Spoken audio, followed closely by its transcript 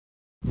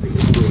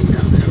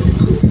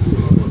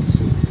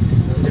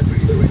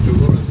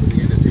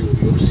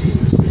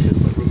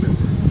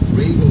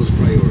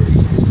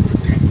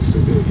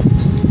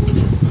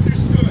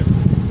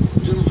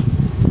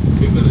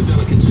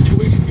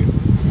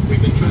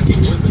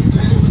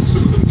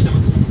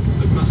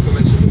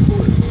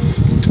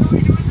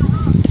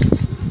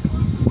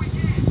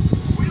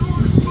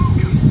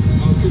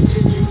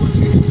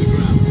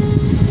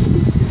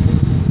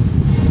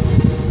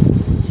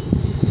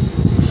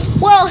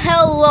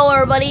Hello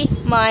everybody,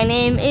 my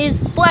name is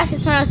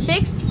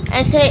Black606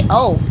 and today,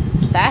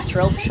 fast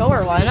rope,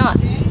 sure, why not?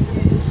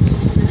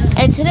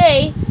 And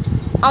today,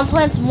 I'm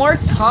playing some more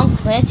Tom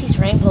Clancy's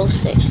Rainbow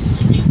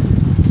Six.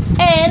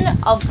 And,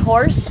 of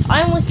course,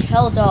 I'm with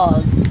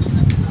Dog.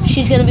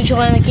 She's gonna be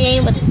joining the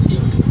game, but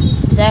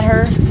is that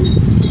her?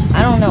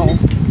 I don't know.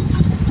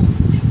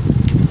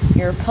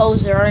 You're a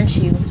poser, aren't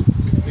you?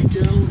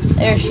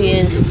 There she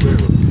is.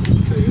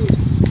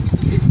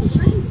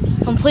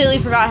 Completely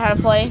forgot how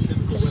to play,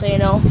 just so you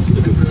know.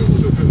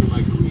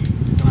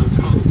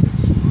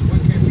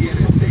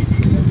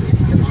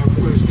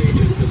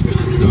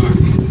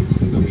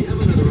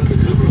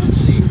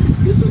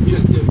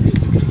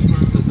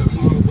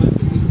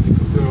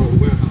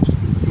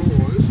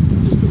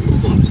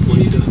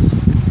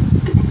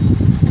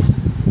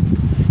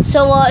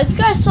 So, if you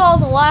guys saw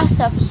the last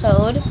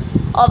episode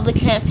of the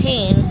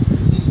campaign,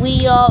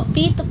 we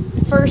beat the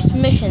first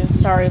mission.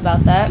 Sorry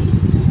about that.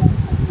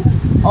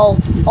 Oh,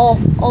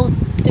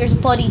 there's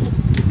a buddy.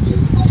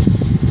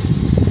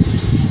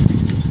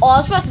 Oh, I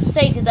was about to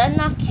say, did that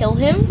not kill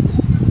him?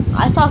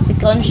 I thought the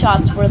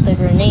gunshots were the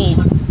grenade.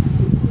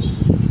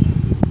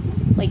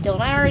 Wait,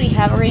 don't I already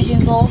have a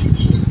raging bull?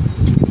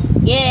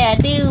 Yeah,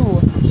 I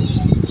do.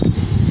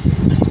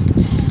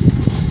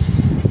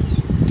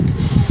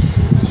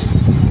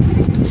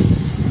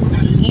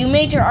 You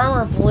made your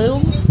armor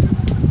blue?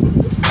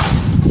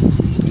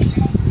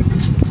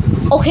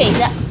 Okay,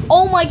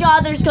 oh my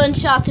god, there's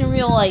gunshots in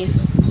real life.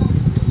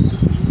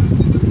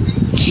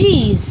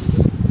 Jeez.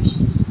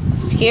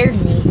 Scared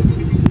me.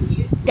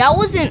 That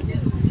wasn't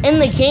in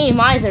the game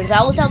either.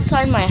 That was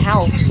outside my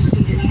house.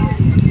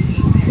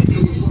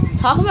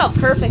 Talk about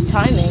perfect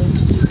timing.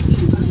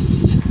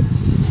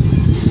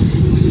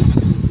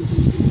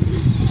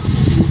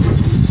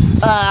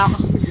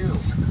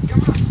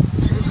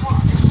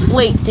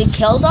 Wait, did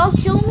Dog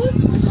kill me?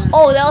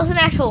 Oh, that was an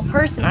actual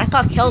person. I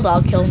thought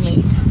Dog killed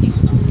me.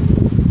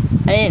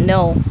 I didn't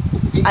know.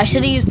 I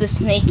should have used the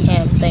snake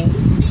cam thing.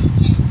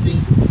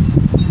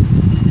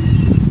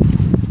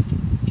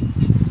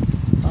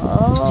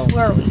 Oh,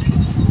 where are we?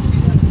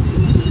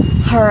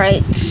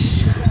 Alright.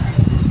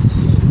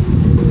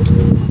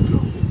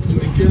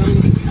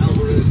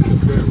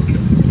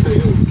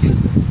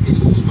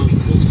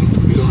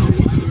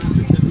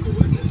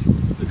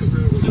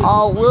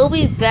 Oh, we'll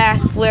be back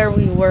where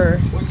we were.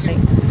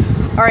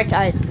 Alright,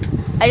 guys.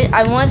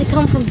 I wanted to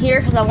come from here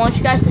because I want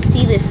you guys to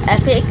see this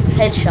epic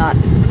headshot.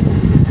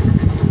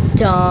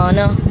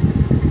 Donna.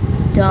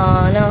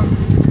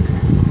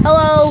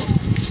 Hello.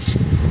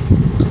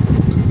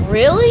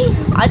 Really?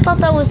 I thought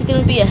that was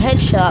going to be a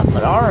headshot,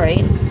 but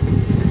alright.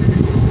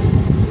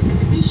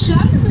 You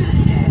shot him in the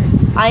head.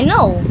 I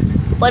know,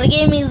 but it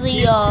gave me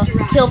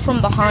the kill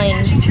from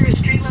behind.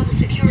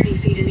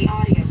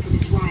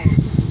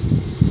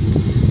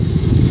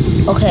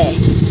 Okay.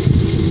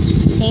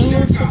 Team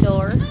moves the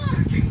door.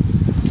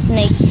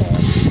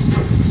 Snakehead.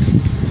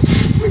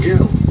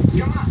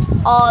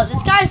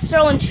 This guy's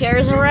throwing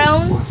chairs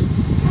around.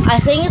 I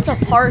think it's a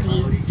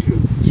party.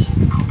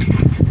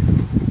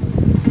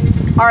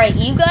 Alright,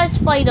 you guys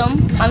fight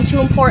him. I'm too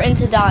important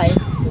to die.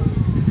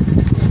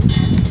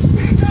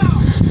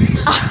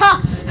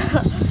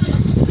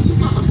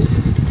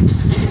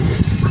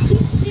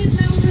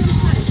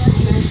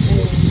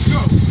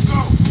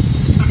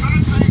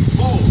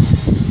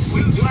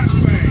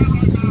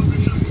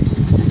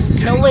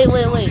 No, wait.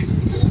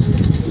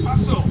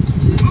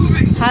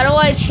 How do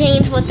I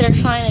change what they're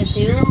trying to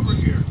do?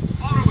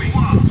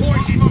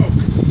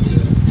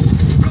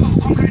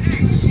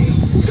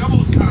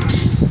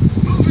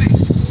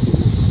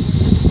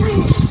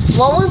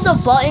 What was the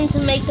button to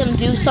make them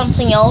do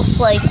something else,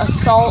 like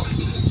assault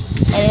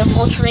and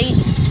infiltrate?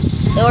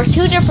 There were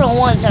two different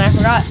ones and I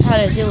forgot how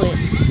to do it.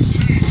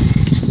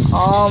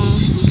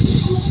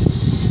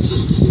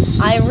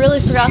 I really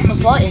forgot the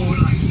button.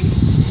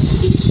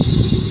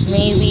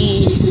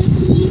 Maybe...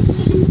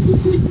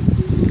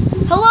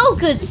 Hello,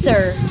 good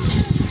sir.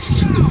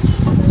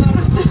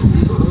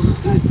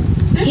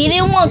 He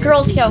didn't want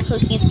Girl Scout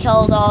cookies,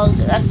 Dog.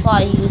 That's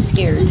why he was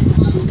scared.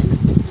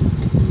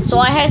 So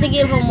I had to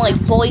give him, like,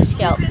 Boy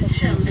Scout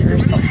cookies or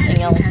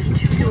something else.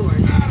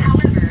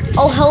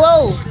 Oh,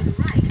 hello.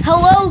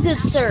 Hello, good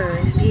sir.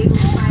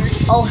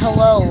 Oh,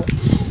 hello.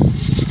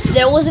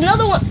 There was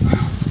another one.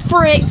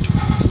 Frick.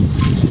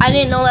 I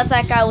didn't know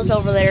that guy was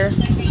over there.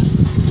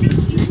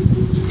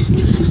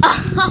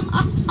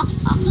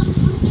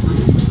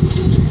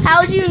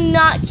 How'd you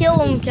not kill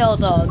him,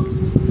 Dog?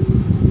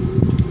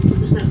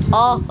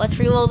 Oh, let's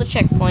reload the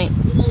checkpoint.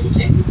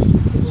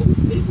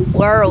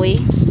 Where are we?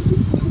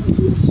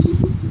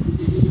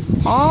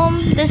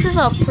 This is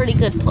a pretty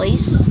good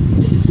place.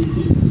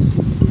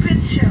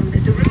 Prints show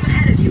that the room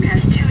ahead of you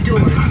has two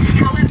doors.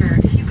 However,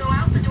 if you go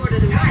out the door to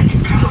the right,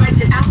 you'll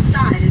exit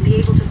outside and be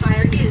able to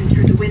fire in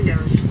through the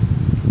windows.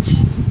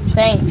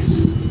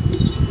 Thanks.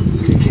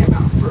 Came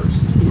out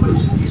first.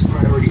 He's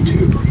priority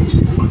 2.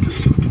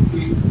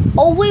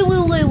 Oh,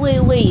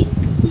 wait.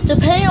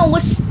 Depending on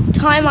which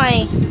time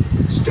I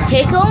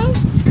pick them,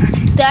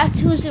 that's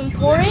who's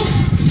important.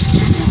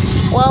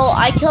 Well,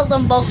 I killed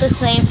them both the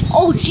same.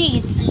 Oh,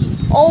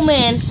 jeez. Oh,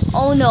 man.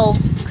 Oh, no.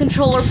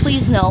 Controller,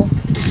 please no.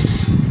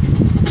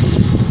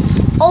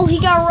 Oh, he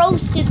got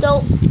roasted,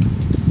 though.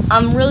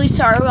 I'm really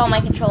sorry about my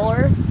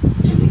controller.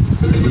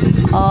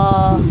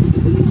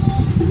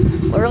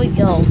 Where do we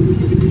go?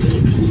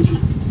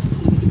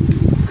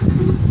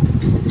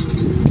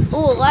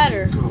 Ooh, a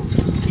ladder.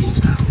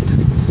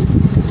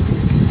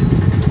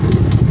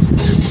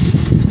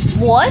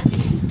 What?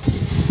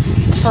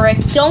 Frick,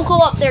 don't go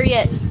up there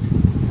yet.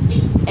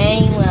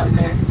 And he went up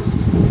there.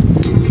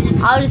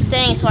 I was just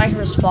saying so I can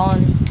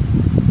respawn.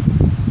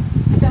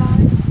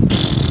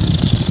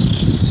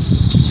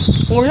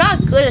 We're not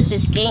good at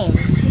this game.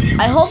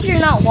 I hope you're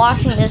not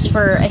watching this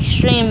for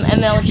extreme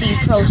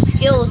MLG Pro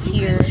skills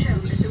here,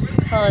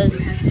 because...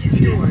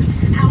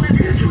 However,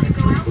 if you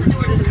go out the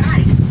door to the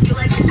right, you'll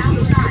exit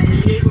outside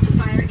and be able to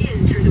fire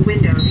in through the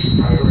windows. He's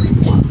priority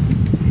 1.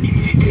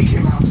 Take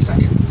him out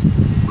second.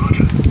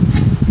 Roger.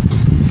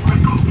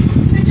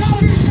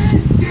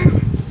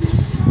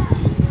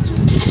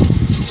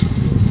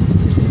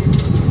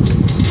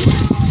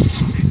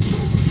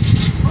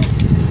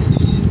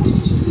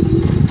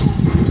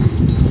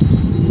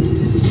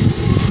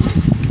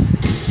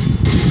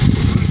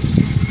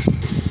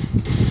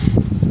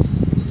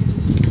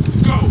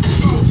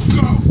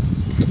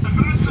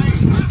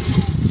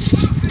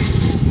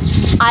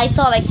 I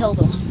thought I killed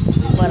him,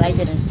 but I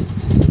didn't.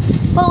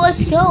 But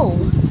let's go.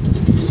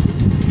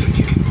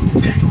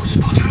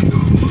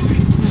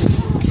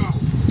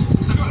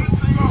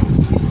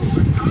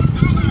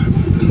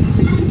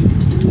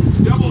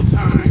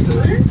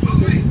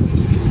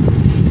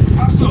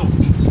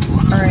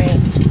 Alright.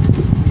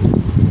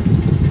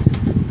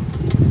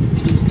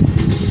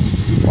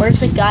 Where's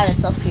the guy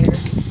that's up here?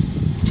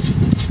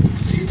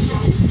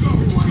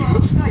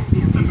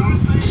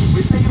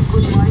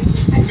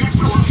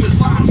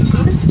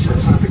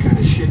 That's not the kind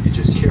of shit you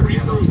just carry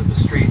out onto the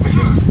street.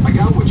 I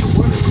got what you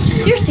wanted.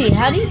 Seriously,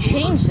 how do you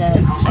change that?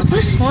 I could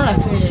have sworn I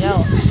figured it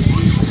out.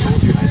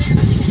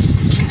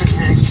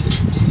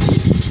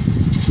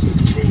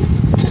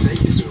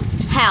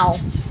 How?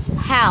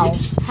 How?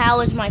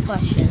 How is my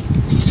question?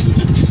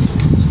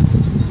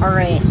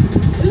 Alright.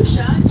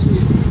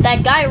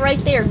 That guy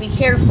right there, be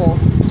careful.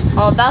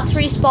 I'm about to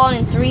respawn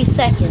in 3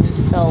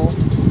 seconds, so...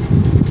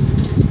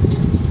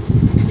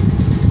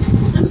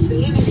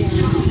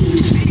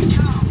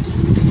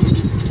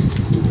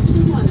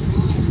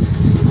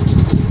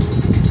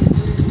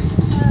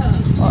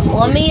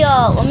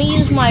 Let me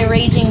use my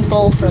Raging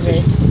Bull for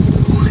this.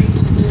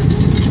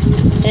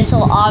 This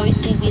will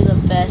obviously be the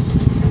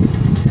best.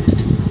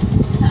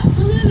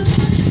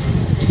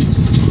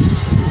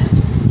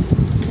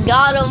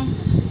 Got him.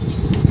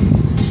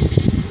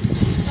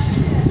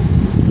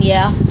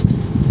 Yeah.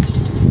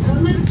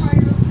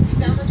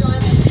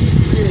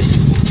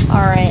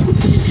 Alright.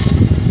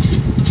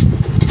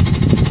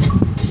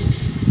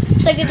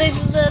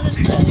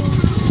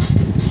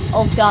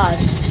 Oh god.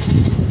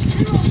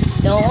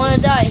 Don't want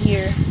to die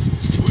here.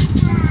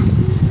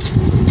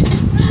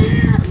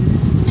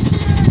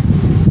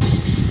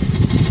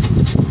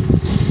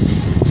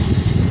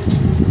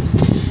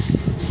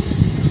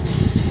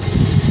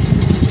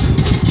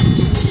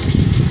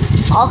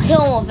 I'll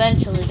kill him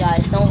eventually,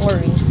 guys. Don't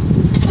worry.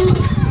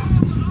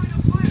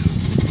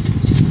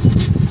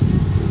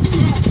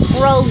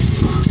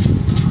 Gross.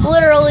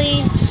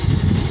 Literally.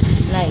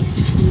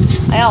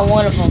 Nice. I got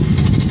one of them.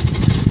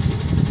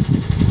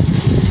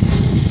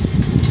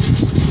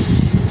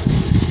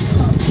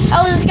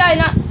 How is this guy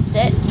not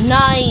dead?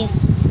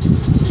 Nice.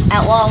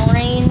 At long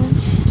range.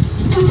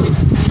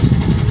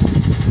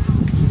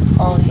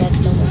 Oh, he had to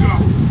kill him.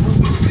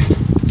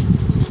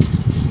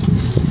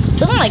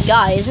 Look at my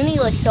guy. Isn't he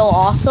like so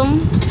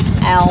awesome?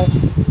 Ow.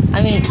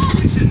 I mean,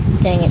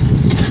 dang it.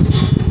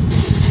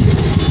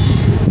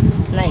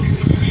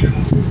 Nice.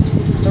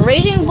 The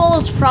Raging Bull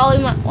is probably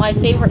my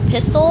favorite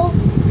pistol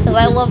because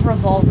I love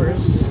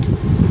revolvers.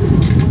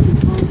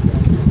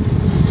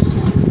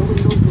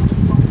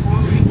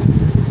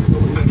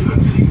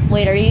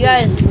 Wait, are you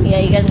guys? Yeah,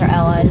 you guys are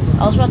allies.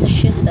 I was about to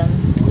shoot them.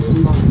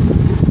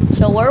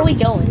 So where are we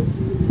going?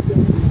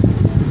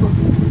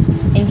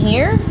 In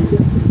here?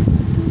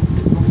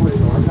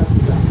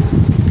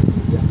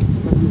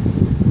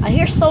 I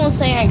hear someone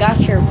saying I got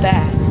your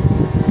back.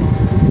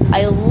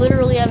 I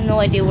literally have no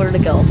idea where to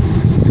go.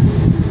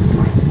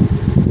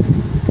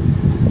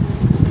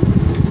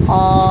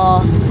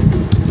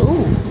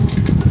 Ooh.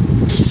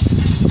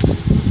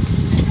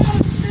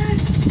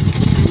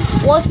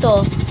 What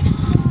the?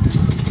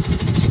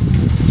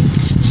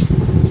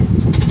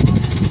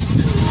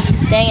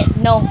 Dang it,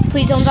 no,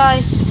 please don't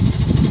die.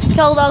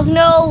 Kill dog,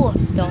 no!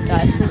 Don't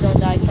die, please don't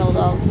die, kill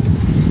dog.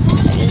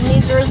 I just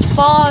need to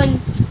respawn.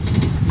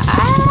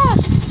 Ah!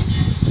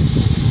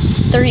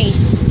 3,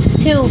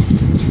 2,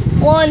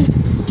 1,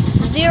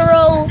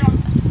 0.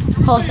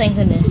 Oh, thank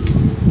goodness.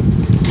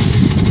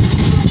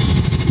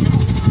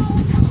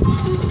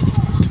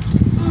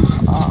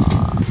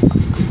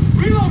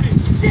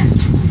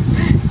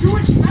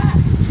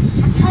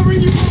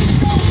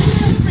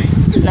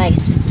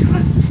 Nice.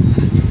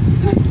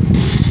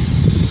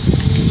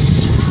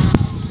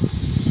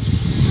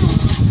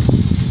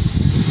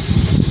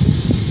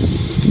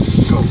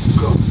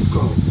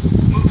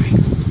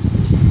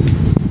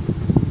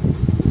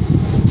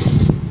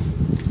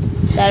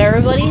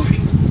 anybody?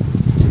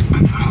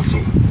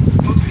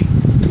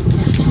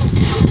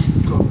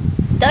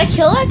 Did I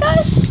kill that guy?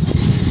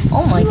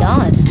 Oh my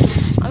god.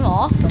 I'm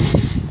awesome.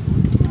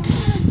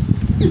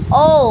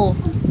 Oh,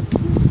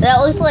 that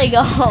looked like,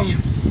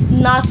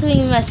 not to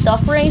be messed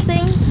up or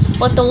anything,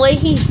 but the way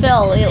he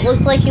fell, it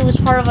looked like it was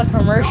part of a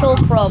commercial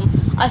from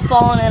I've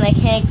fallen and I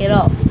can't get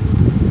up.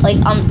 Like,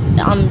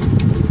 I'm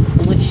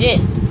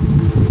legit.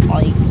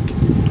 Like,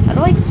 how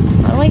do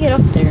I get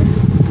up there?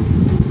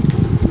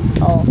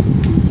 Oh,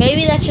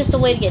 maybe that's just a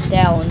way to get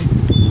down.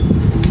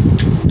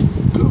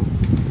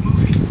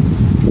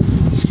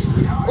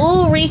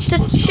 Ooh, reached a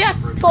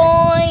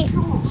checkpoint.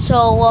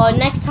 So,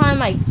 next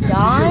time I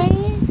die,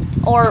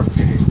 or,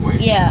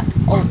 yeah,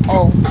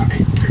 oh.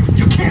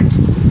 You can't.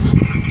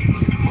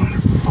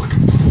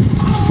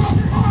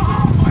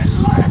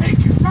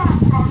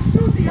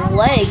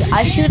 Leg,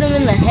 I shoot him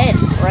in the head,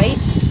 right?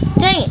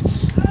 Dang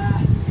it.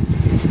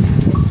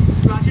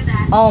 Roger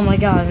that. Oh my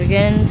god,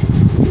 again.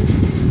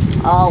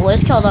 What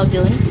is Kill Dog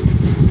doing?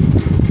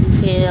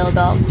 Kill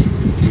Dog.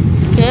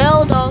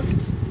 Kill Dog.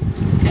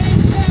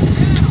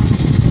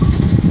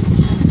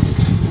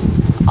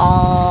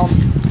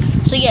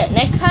 So yeah,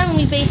 next time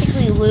we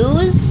basically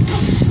lose,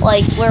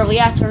 like where we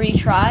have to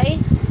retry,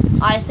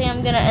 I think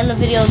I'm gonna end the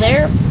video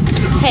there.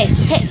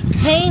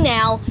 Hey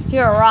now,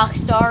 you're a rock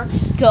star.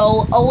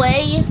 Go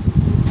away.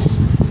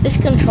 This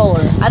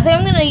controller. I think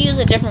I'm gonna use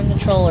a different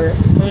controller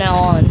from now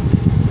on.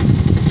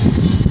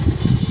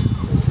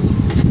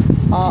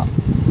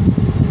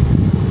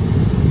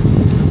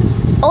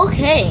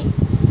 Okay.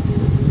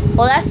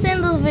 Well, that's the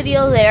end of the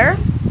video there.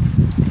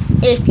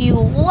 If you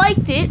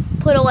liked it,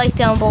 put a like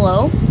down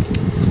below.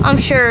 I'm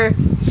sure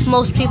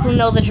most people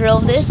know the drill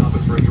of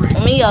this.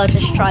 Let me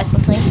just try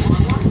something.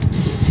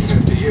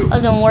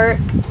 Doesn't work.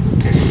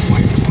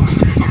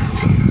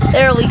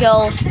 There we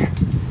go.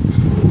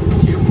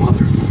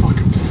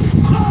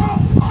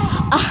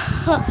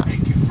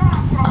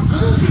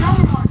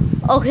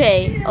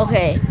 Okay.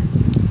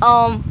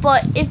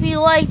 But if you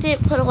liked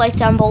it, put a like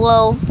down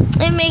below.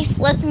 It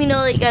lets me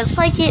know that you guys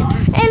like it,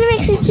 and it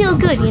makes me feel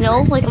good, you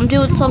know, like I'm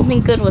doing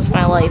something good with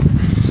my life.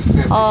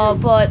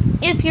 But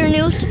if you're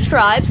new,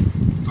 subscribe.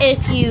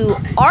 If you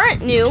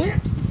aren't new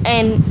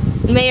and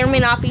may or may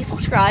not be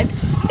subscribed,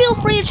 feel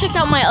free to check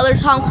out my other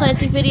Tom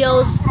Clancy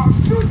videos,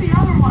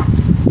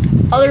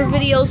 other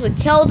videos with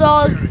Kel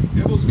Dog,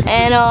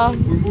 and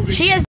she has